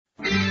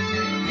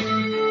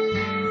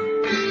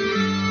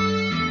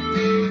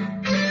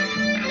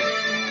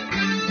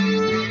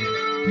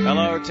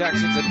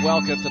Texans, and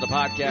welcome to the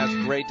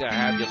podcast. Great to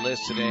have you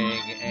listening.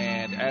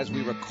 And as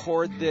we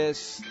record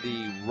this,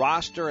 the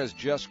roster has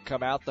just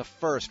come out, the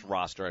first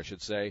roster, I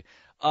should say,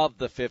 of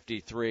the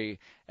 53,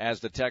 as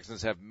the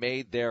Texans have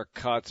made their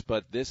cuts.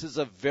 But this is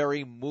a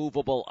very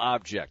movable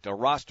object. A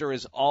roster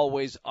is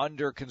always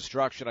under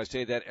construction. I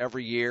say that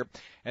every year,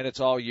 and it's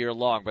all year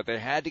long. But they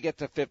had to get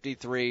to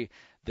 53.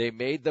 They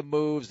made the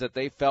moves that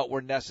they felt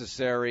were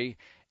necessary,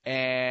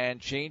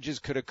 and changes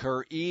could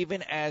occur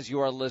even as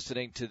you are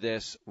listening to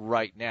this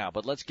right now.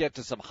 But let's get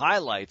to some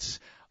highlights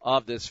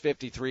of this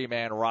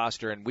 53-man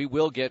roster, and we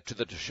will get to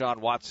the Deshaun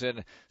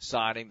Watson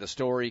signing. The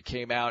story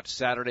came out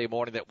Saturday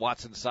morning that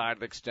Watson signed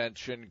an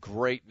extension.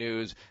 Great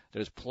news.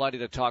 There's plenty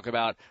to talk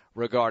about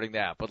regarding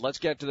that. But let's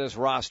get to this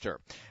roster.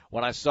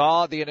 When I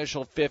saw the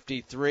initial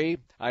 53,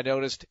 I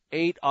noticed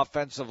 8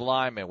 offensive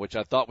linemen, which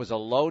I thought was a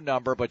low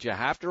number, but you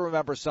have to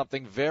remember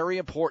something very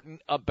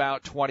important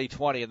about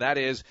 2020, and that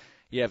is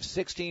you have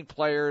 16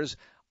 players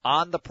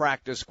on the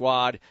practice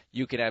squad.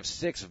 You can have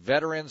 6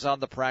 veterans on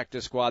the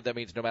practice squad. That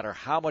means no matter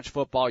how much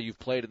football you've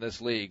played in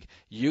this league,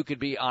 you could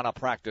be on a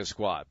practice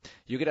squad.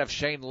 You could have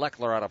Shane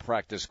Lechler on a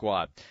practice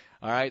squad.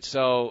 All right,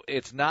 so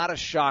it's not a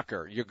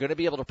shocker. You're going to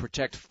be able to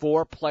protect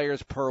 4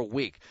 players per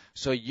week.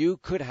 So you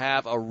could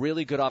have a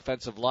really good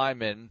offensive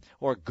lineman,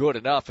 or good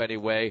enough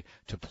anyway,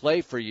 to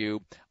play for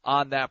you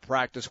on that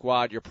practice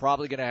squad. You're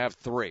probably going to have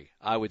 3,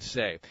 I would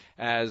say.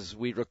 As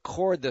we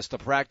record this, the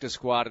practice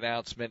squad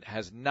announcement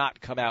has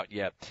not come out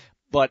yet.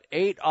 But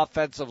 8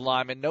 offensive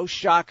linemen, no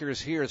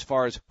shockers here as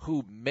far as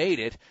who made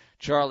it.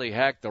 Charlie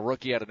Heck, the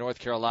rookie out of North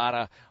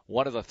Carolina,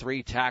 one of the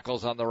 3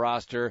 tackles on the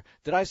roster.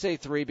 Did I say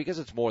 3? Because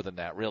it's more than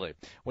that, really.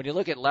 When you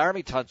look at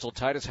Laramie Tunsil,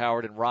 Titus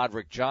Howard, and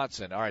Roderick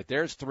Johnson, all right,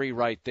 there's 3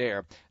 right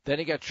there. Then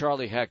you got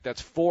Charlie Heck, that's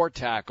 4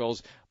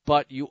 tackles.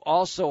 But you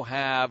also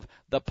have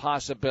the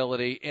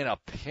possibility in a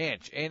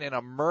pinch, in an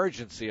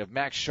emergency, of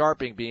Max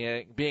Sharping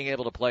being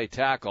able to play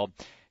tackle.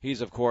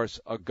 He's, of course,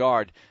 a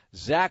guard.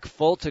 Zach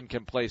Fulton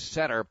can play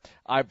center.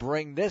 I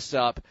bring this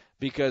up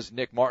because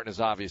Nick Martin is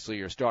obviously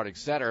your starting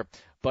center,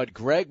 but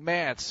Greg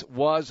Mance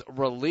was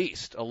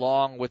released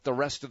along with the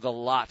rest of the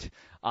lot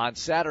on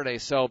Saturday.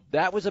 So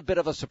that was a bit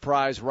of a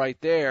surprise right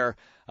there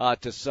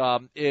to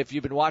some. If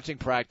you've been watching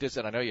practice,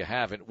 and I know you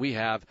haven't, we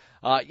have,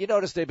 you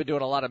notice they've been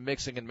doing a lot of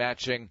mixing and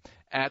matching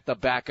at the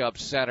backup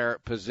center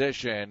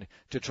position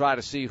to try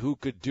to see who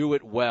could do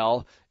it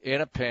well in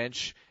a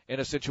pinch,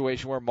 in a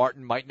situation where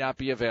Martin might not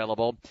be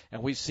available.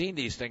 And we've seen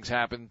these things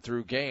happen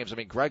through games. I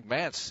mean, Greg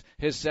Mance,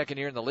 his second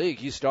year in the league,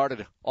 he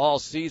started all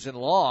season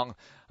long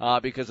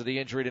because of the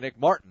injury to Nick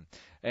Martin.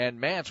 And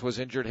Mance was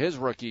injured his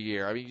rookie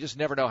year. I mean, you just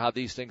never know how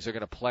these things are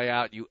going to play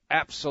out. You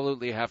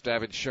absolutely have to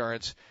have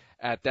insurance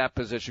at that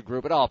position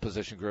group, at all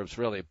position groups,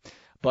 really.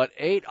 But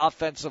 8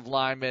 offensive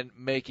linemen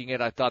making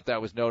it, I thought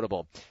that was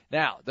notable.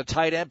 Now, the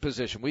tight end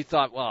position, we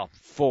thought, well,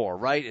 4,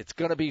 right? It's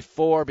going to be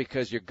 4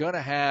 because you're going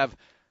to have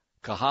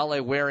Kahale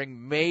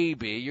Waring,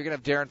 maybe. You're going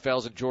to have Darren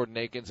Fells and Jordan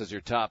Akins as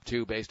your top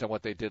 2 based on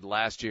what they did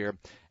last year.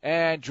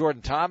 And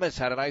Jordan Thomas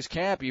had a nice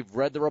camp. You've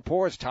read the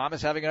reports.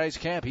 Thomas having a nice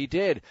camp. He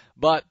did.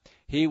 But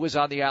he was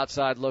on the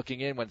outside looking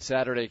in when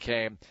Saturday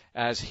came,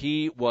 as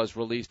he was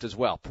released as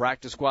well.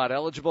 Practice squad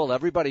eligible.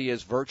 Everybody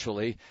is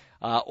virtually.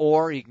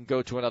 Or he can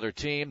go to another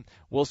team.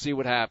 We'll see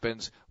what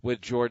happens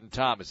with Jordan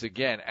Thomas.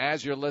 Again,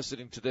 as you're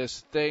listening to this,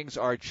 things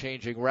are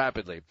changing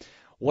rapidly.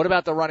 What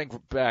about the running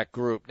back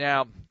group?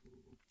 Now,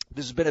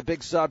 this has been a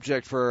big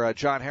subject for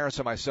John Harris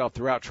and myself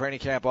throughout training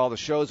camp, all the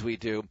shows we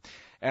do.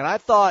 And I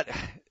thought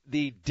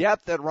the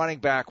depth at running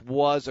back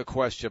was a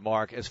question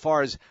mark as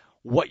far as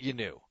what you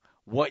knew.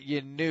 What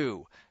you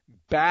knew.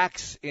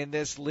 Backs in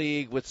this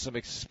league with some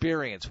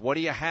experience. What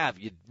do you have?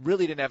 You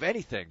really didn't have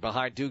anything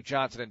behind Duke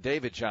Johnson and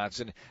David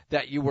Johnson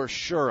that you were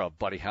sure of.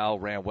 Buddy Howell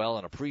ran well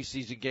in a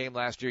preseason game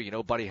last year. You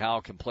know Buddy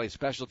Howell can play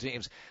special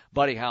teams.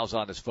 Buddy Howell's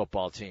on this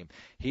football team.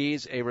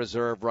 He's a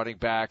reserve running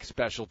back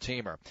special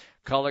teamer.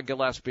 Cullen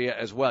Gillespie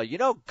as well. You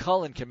know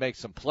Cullen can make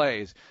some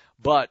plays,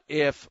 but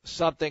if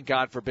something,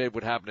 God forbid,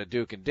 would happen to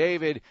Duke and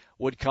David,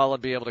 would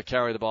Cullen be able to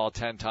carry the ball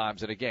 10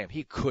 times in a game?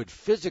 He could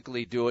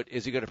physically do it.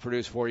 Is he going to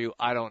produce for you?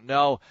 I don't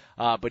know.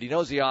 But he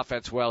knows the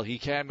offense well. He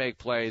can make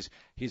plays.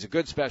 He's a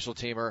good special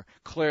teamer,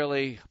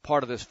 clearly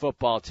part of this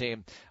football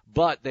team.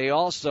 But they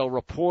also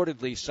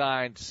reportedly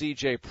signed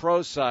C.J.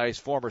 Prosise,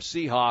 former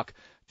Seahawk,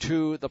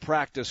 to the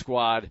practice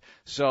squad.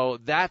 So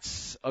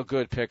that's a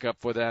good pickup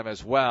for them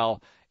as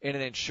well in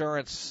an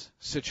insurance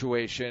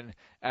situation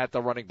at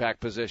the running back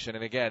position.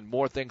 And again,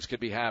 more things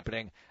could be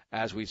happening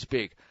as we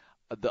speak.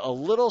 A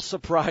little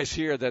surprise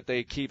here that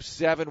they keep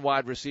 7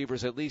 wide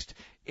receivers, at least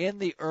in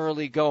the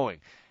early going.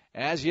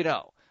 As you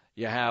know,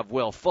 you have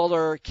Will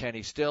Fuller,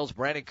 Kenny Stills,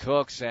 Brandon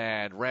Cooks,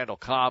 and Randall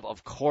Cobb.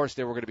 Of course,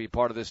 they were going to be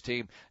part of this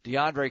team.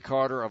 DeAndre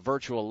Carter, a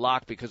virtual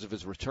lock because of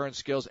his return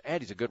skills,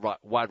 and he's a good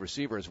wide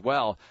receiver as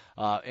well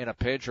in a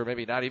pinch, or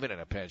maybe not even in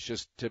a pinch,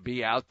 just to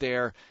be out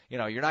there. You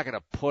know, you're not going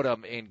to put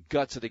him in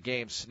guts of the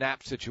game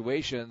snap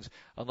situations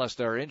unless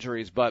there are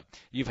injuries, but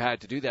you've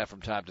had to do that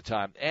from time to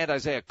time. And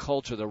Isaiah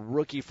Coulter, the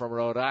rookie from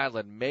Rhode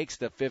Island, makes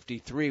the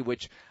 53,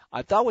 which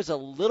I thought was a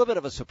little bit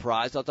of a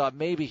surprise. I thought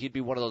maybe he'd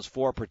be one of those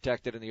 4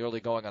 protected in the early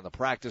going on the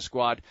practice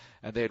squad,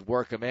 and they'd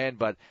work him in,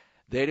 but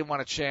they didn't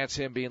want to chance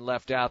him being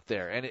left out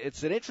there. And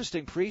it's an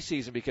interesting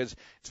preseason because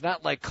it's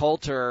not like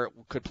Coulter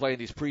could play in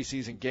these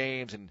preseason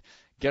games and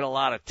get a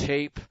lot of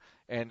tape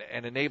and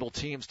enable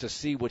teams to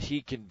see what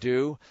he can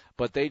do.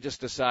 But they just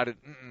decided,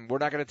 we're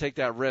not going to take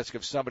that risk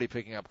of somebody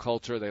picking up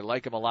Coulter. They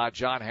like him a lot.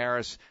 John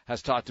Harris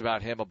has talked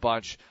about him a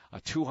bunch.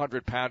 A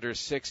 200-pounder,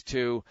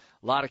 6'2",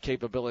 a lot of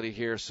capability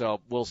here,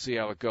 so we'll see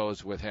how it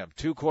goes with him.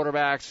 2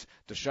 quarterbacks,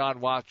 Deshaun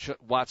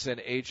Watson,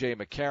 A.J.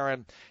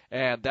 McCarron,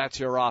 and that's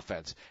your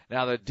offense.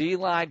 Now, the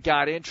D-line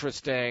got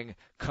interesting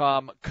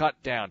come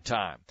cut-down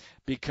time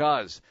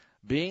because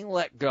being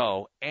let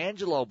go,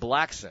 Angelo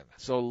Blackson.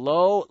 So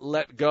Lowe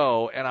let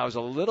go, and I was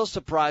a little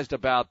surprised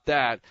about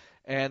that.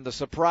 And the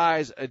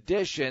surprise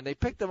addition, they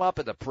picked him up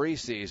in the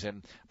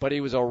preseason, but he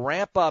was a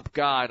ramp-up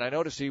guy. And I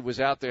noticed he was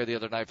out there the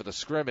other night for the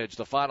scrimmage,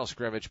 the final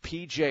scrimmage.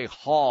 P.J.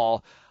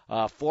 Hall,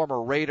 former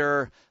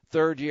Raider,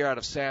 3rd year out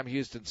of Sam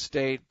Houston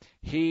State.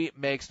 He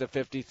makes the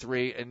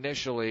 53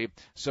 initially,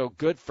 so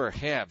good for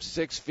him.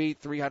 6 feet,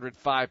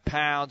 305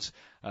 pounds,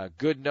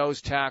 good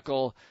nose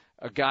tackle,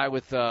 a guy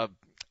with a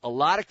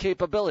lot of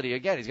capability.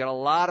 Again, he's got a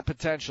lot of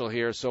potential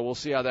here, so we'll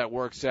see how that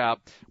works out.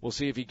 We'll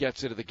see if he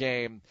gets into the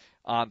game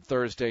on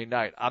Thursday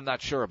night. I'm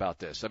not sure about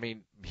this. I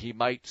mean, he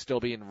might still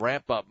be in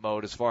ramp-up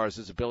mode as far as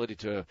his ability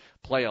to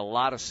play a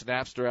lot of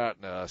snaps throughout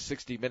a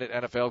 60-minute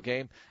NFL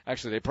game.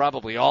 Actually, they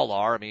probably all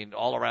are. I mean,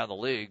 all around the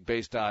league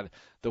based on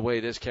the way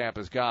this camp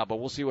has gone. But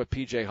we'll see what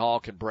P.J. Hall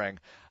can bring.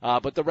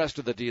 But the rest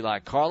of the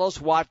D-line, Carlos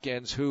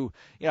Watkins, who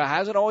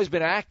hasn't always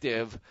been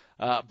active,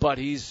 but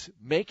he's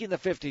making the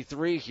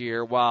 53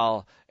 here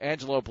while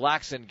Angelo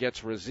Blackson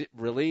gets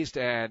released.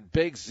 And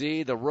Big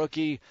Z, the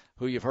rookie,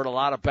 who you've heard a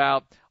lot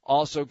about,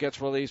 also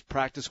gets released.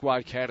 Practice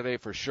squad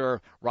candidate for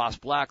sure. Ross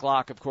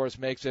Blacklock, of course,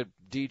 makes it.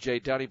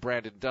 DJ Dunny,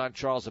 Brandon Dunn,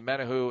 Charles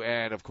Amenahu,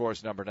 and, of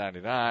course, number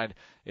 99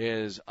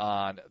 is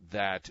on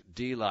that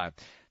D-line.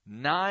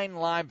 9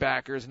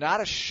 linebackers,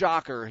 not a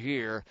shocker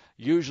here.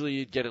 Usually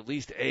you'd get at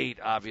least 8,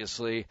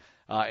 obviously,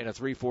 in a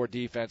 3-4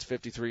 defense,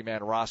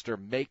 53-man roster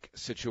make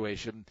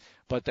situation.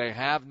 But they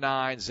have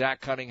 9,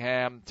 Zach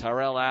Cunningham,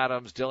 Tyrell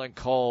Adams, Dylan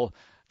Cole,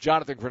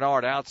 Jonathan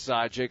Grenard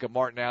outside, Jacob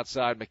Martin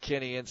outside,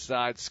 McKinney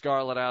inside,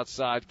 Scarlett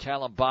outside,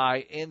 Callum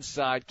Bye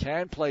inside,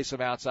 can play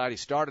some outside. He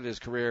started his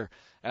career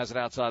as an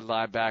outside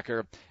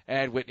linebacker,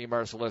 and Whitney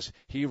Merciless.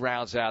 He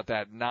rounds out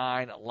that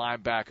 9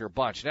 linebacker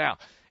bunch. Now,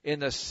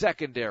 in the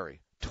secondary,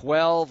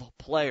 12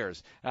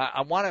 players.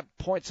 I want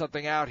to point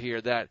something out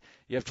here that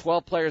you have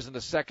 12 players in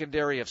the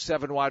secondary, you have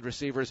 7 wide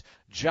receivers.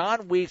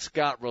 John Weeks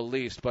got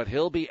released, but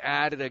he'll be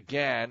added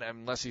again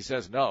unless he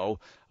says no.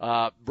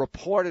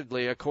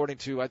 Reportedly, according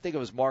to, I think it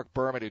was Mark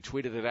Berman who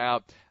tweeted it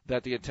out,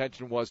 that the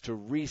intention was to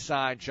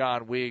re-sign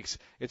John Weeks.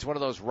 It's one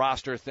of those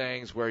roster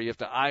things where you have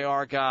to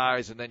IR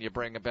guys and then you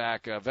bring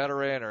back a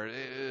veteran.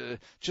 Or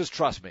just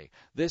trust me.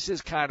 This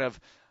is kind of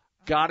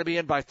got to be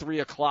in by 3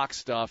 o'clock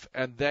stuff,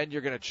 and then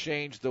you're going to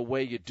change the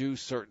way you do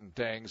certain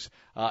things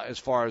as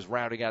far as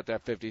rounding out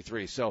that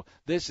 53. So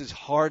this is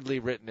hardly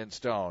written in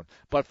stone.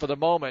 But for the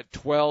moment,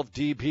 12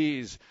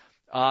 DBs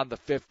on the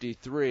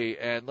 53,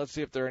 and let's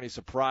see if there are any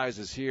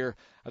surprises here.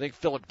 I think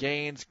Philip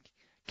Gaines,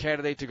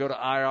 candidate to go to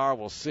IR,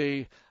 we'll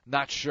see.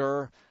 Not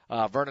sure.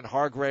 Vernon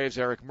Hargraves,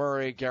 Eric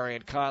Murray,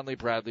 Garyon Conley,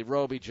 Bradley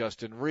Roby,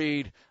 Justin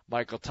Reed,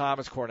 Michael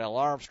Thomas, Cornell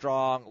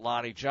Armstrong,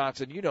 Lonnie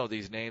Johnson. You know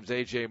these names.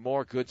 A.J.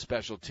 Moore, good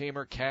special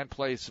teamer, can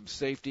play some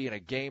safety in a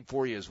game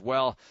for you as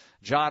well.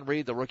 John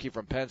Reed, the rookie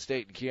from Penn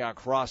State, and Keon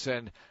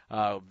Crossan,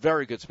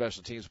 very good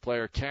special teams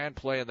player, can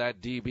play in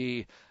that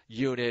DB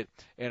unit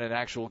in an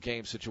actual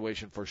game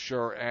situation for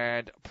sure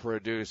and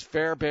produce.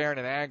 Fairbairn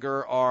and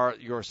Anger are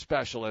your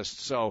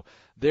specialists, so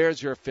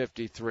there's your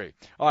 53.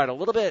 All right, a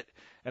little bit.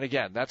 And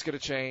again, that's going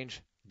to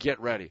change. Get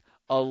ready.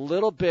 A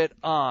little bit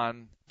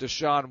on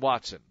Deshaun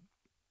Watson.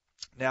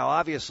 Now,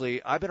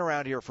 obviously, I've been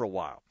around here for a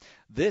while.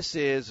 This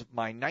is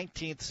my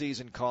 19th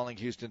season calling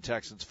Houston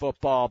Texans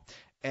football,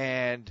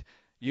 and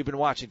you've been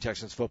watching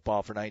Texans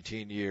football for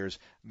 19 years,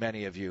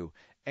 many of you.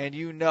 And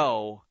you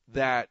know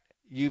that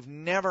you've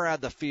never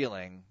had the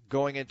feeling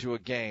going into a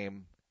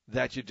game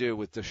that you do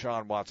with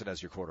Deshaun Watson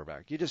as your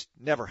quarterback. You just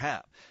never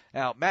have.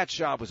 Now, Matt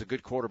Schaub was a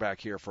good quarterback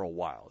here for a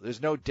while.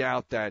 There's no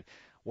doubt that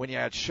when you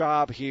had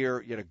Schaub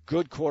here, you had a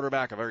good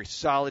quarterback, a very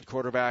solid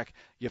quarterback.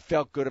 You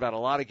felt good about a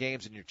lot of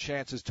games and your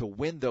chances to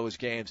win those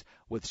games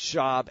with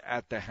Schaub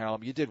at the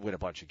helm. You did win a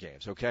bunch of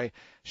games, okay?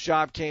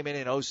 Schaub came in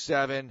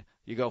 2007.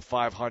 You go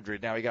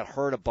 500. Now, he got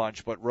hurt a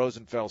bunch, but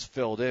Rosenfels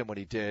filled in when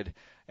he did.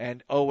 And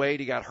 2008,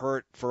 he got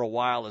hurt for a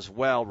while as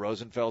well.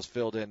 Rosenfels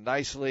filled in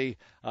nicely,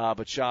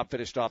 but Schaub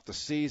finished off the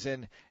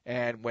season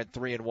and went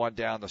 3-1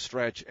 down the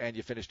stretch, and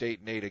you finished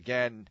 8-8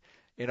 again.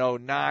 In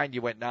 2009,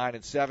 you went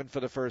 9-7 for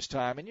the first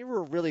time, and you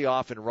were really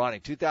off and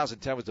running.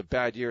 2010 was a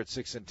bad year at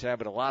 6-10,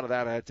 but a lot of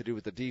that had to do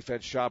with the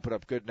defense. Schaub put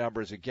up good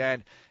numbers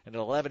again. And in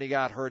 2011, he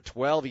got hurt.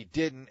 2012, he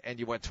didn't, and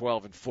you went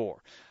 12-4.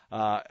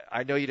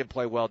 I know you didn't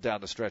play well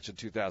down the stretch in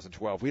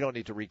 2012. We don't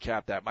need to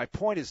recap that. My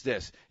point is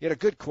this. You had a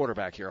good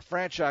quarterback here, a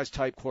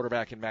franchise-type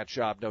quarterback in Matt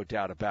Schaub, no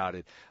doubt about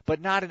it,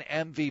 but not an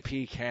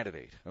MVP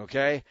candidate,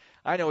 okay?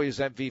 I know he was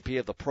MVP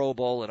of the Pro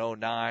Bowl in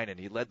 2009, and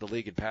he led the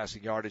league in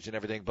passing yardage and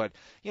everything, but,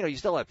 you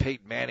still had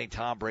Peyton Manning,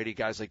 Tom Brady,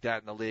 guys like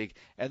that in the league,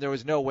 and there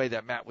was no way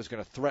that Matt was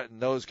going to threaten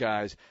those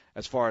guys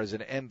as far as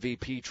an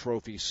MVP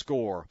trophy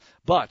score.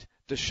 But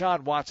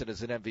Deshaun Watson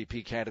is an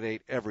MVP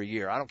candidate every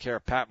year. I don't care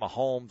if Pat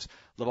Mahomes,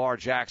 Lamar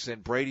Jackson,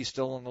 Brady's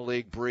still in the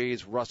league,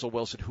 Breeze, Russell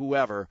Wilson,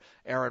 whoever,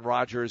 Aaron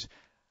Rodgers.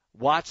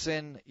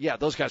 Watson, yeah,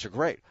 those guys are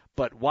great.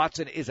 But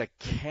Watson is a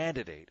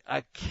candidate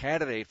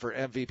for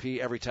MVP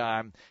every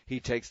time he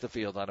takes the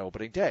field on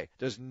opening day.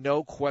 There's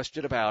no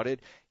question about it.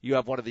 You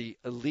have one of the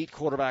elite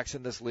quarterbacks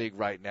in this league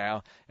right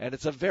now, and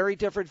it's a very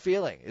different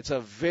feeling. It's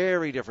a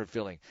very different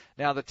feeling.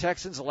 Now, the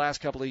Texans the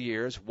last couple of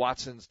years,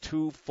 Watson's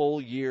 2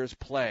 full years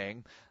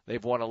playing,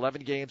 they've won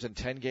 11 games and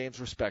 10 games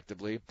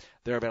respectively.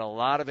 There have been a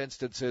lot of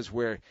instances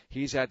where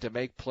he's had to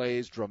make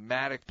plays,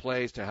 dramatic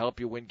plays to help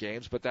you win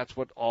games, but that's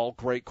what all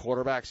great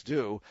quarterbacks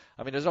do.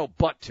 I mean, there's no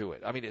but to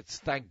it. I mean, it's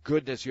thank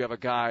goodness you have a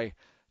guy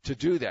to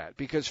do that,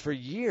 because for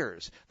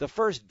years, the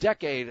first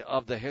decade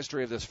of the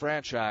history of this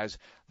franchise,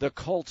 the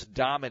Colts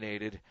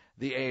dominated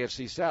the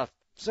AFC South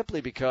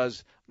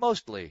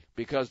mostly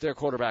because their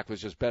quarterback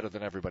was just better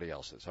than everybody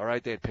else's. All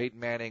right, they had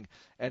Peyton Manning,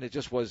 and it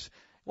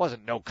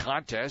wasn't no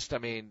contest. I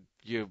mean,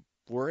 you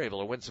were able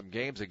to win some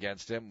games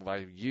against him.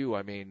 By you,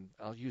 I mean,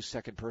 I'll use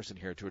second person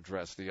here to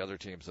address the other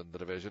teams in the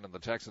division, and the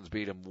Texans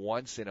beat him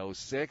once in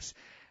 2006,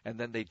 and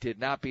then they did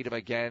not beat him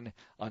again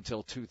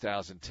until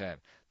 2010.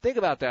 Think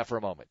about that for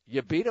a moment.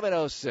 You beat him in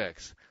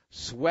 2006,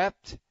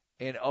 swept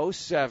in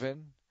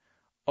 2007,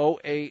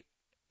 2008,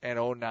 and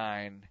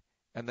 2009,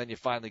 and then you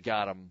finally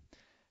got him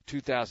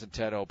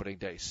 2010 opening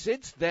day.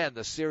 Since then,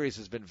 the series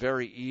has been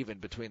very even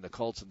between the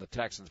Colts and the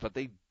Texans, but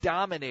they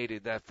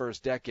dominated that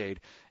first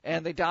decade,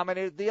 and they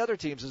dominated the other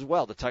teams as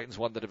well. The Titans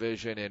won the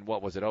division in,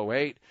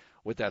 2008,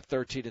 with that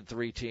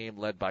 13-3 team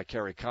led by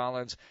Kerry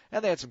Collins,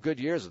 and they had some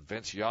good years with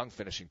Vince Young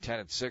finishing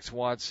 10-6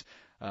 once.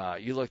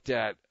 You looked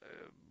at,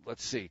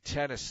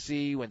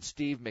 Tennessee when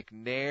Steve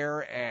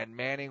McNair and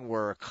Manning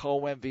were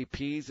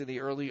co-MVPs in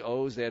the early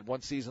O's. They had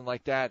one season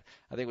like that.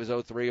 I think it was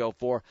 2003,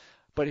 2004.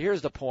 But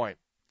here's the point.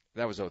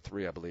 That was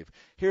 2003, I believe.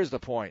 Here's the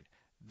point.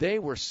 They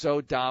were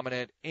so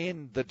dominant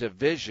in the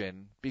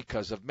division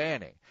because of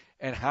Manning.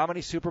 And how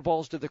many Super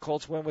Bowls did the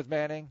Colts win with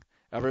Manning?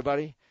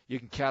 Everybody? You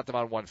can count them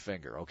on one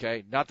finger,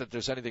 okay? Not that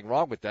there's anything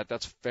wrong with that.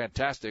 That's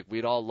fantastic.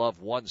 We'd all love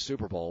one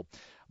Super Bowl.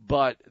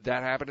 But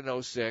that happened in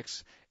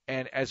 2006.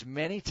 And as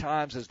many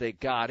times as they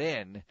got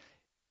in,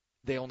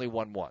 they only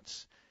won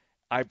once.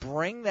 I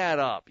bring that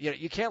up.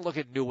 You can't look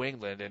at New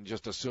England and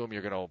just assume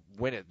you're going to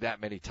win it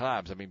that many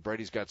times. I mean,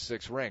 Brady's got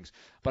 6 rings.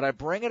 But I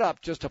bring it up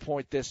just to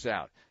point this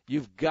out.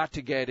 You've got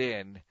to get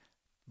in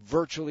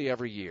virtually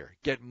every year.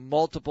 Get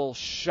multiple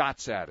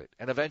shots at it.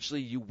 And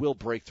eventually you will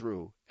break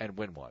through and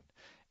win one.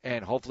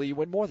 And hopefully you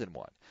win more than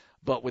one.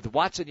 But with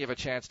Watson, you have a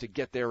chance to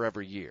get there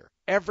every year.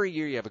 Every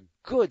year you have a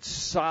good,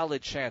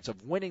 solid chance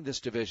of winning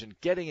this division,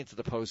 getting into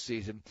the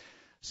postseason.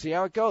 See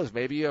how it goes.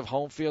 Maybe you have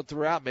home field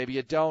throughout. Maybe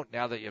you don't.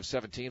 Now that you have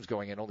 7 teams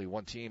going in, only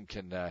one team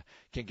can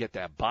get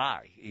that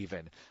bye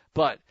even.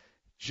 But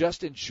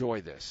just enjoy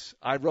this.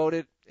 I wrote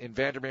it in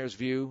Vandermeer's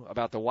View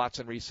about the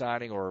Watson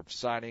re-signing or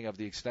signing of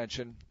the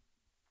extension,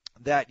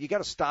 that you got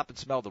to stop and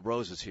smell the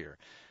roses here.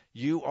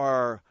 You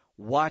are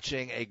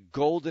watching a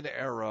golden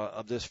era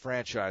of this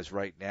franchise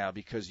right now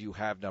because you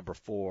have number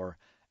 4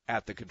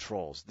 at the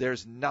controls.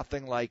 There's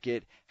nothing like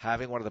it,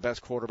 having one of the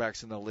best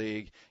quarterbacks in the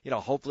league.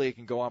 Hopefully it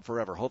can go on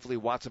forever. Hopefully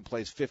Watson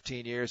plays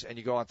 15 years and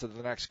you go on to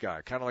the next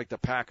guy, kind of like the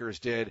Packers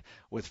did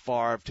with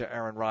Favre to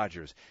Aaron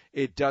Rodgers.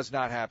 It does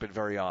not happen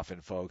very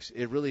often, folks.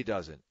 It really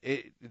doesn't.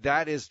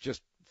 That is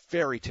just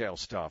fairy tale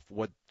stuff,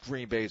 what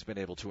Green Bay's been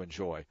able to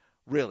enjoy,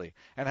 really.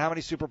 And how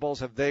many Super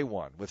Bowls have they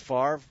won? With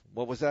Favre,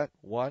 what was that?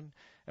 1?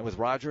 And with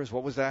Rodgers,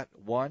 what was that?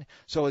 1.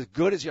 So as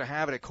good as you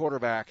have it at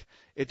quarterback,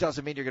 it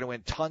doesn't mean you're going to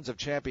win tons of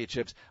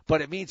championships,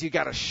 but it means you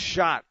got a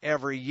shot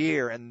every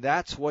year, and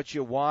that's what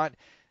you want.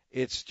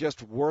 It's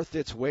just worth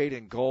its weight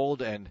in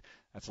gold, and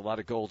that's a lot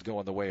of gold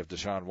going the way of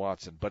Deshaun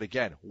Watson. But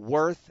again,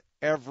 worth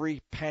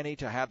every penny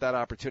to have that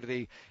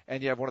opportunity,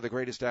 and you have one of the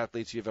greatest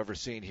athletes you've ever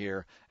seen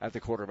here at the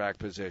quarterback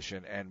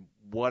position, and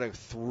what a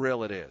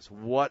thrill it is.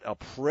 What a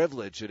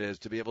privilege it is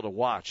to be able to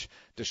watch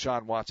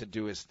Deshaun Watson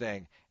do his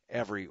thing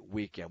every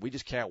weekend. We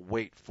just can't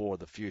wait for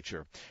the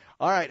future.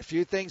 All right, a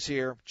few things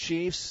here.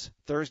 Chiefs,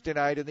 Thursday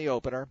night in the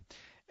opener,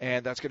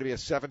 and that's going to be a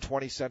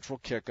 7:20 Central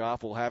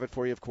kickoff. We'll have it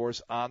for you, of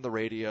course, on the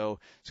radio.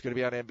 It's going to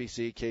be on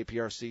NBC,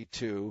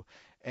 KPRC2,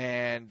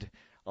 and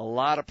a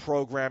lot of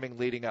programming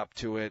leading up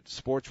to it.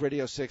 Sports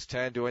Radio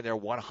 610 doing their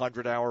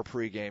 100-hour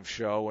pregame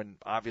show, and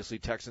obviously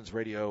Texans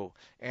Radio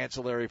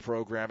ancillary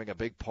programming, a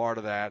big part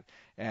of that.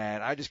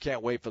 And I just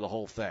can't wait for the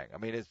whole thing. I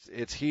mean,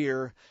 it's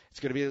here. It's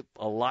going to be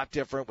a lot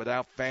different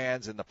without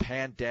fans and the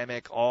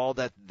pandemic, all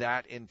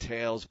that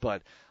entails.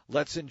 But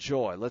let's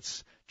enjoy.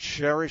 Let's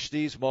cherish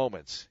these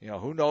moments.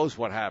 Who knows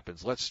what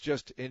happens. Let's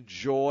just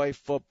enjoy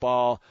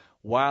football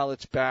while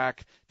it's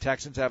back.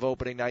 Texans have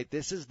opening night.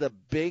 This is the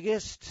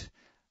biggest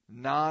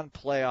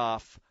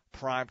non-playoff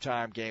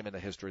primetime game in the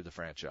history of the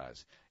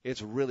franchise.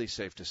 It's really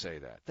safe to say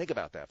that. Think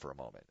about that for a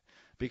moment,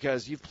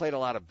 because you've played a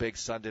lot of big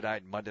Sunday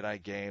night and Monday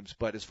night games,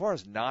 but as far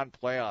as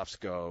non-playoffs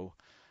go,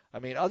 I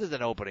mean, other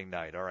than opening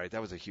night, all right,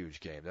 that was a huge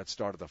game. That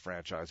started the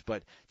franchise.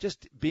 But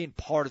just being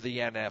part of the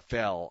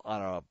NFL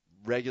on a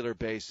regular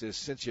basis,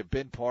 since you've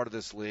been part of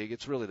this league,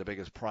 it's really the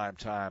biggest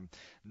primetime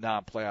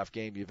non-playoff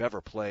game you've ever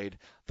played.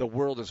 The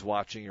world is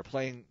watching. You're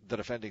playing the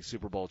defending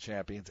Super Bowl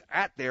champions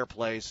at their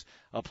place,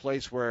 a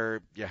place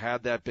where you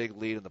had that big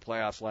lead in the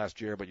playoffs last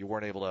year, but you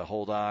weren't able to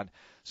hold on.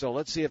 So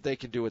let's see if they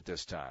can do it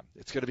this time.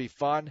 It's going to be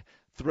fun.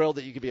 Thrilled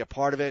that you can be a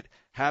part of it.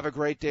 Have a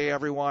great day,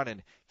 everyone,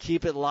 and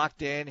keep it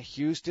locked in.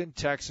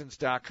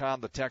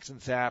 HoustonTexans.com, the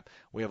Texans app.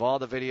 We have all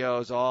the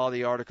videos, all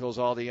the articles,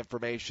 all the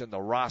information,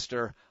 the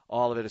roster,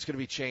 all of it. It's going to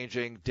be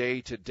changing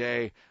day to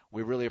day.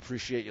 We really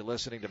appreciate you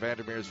listening to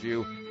Vandermeer's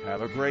View.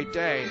 Have a great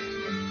day,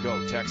 and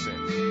go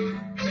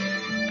Texans.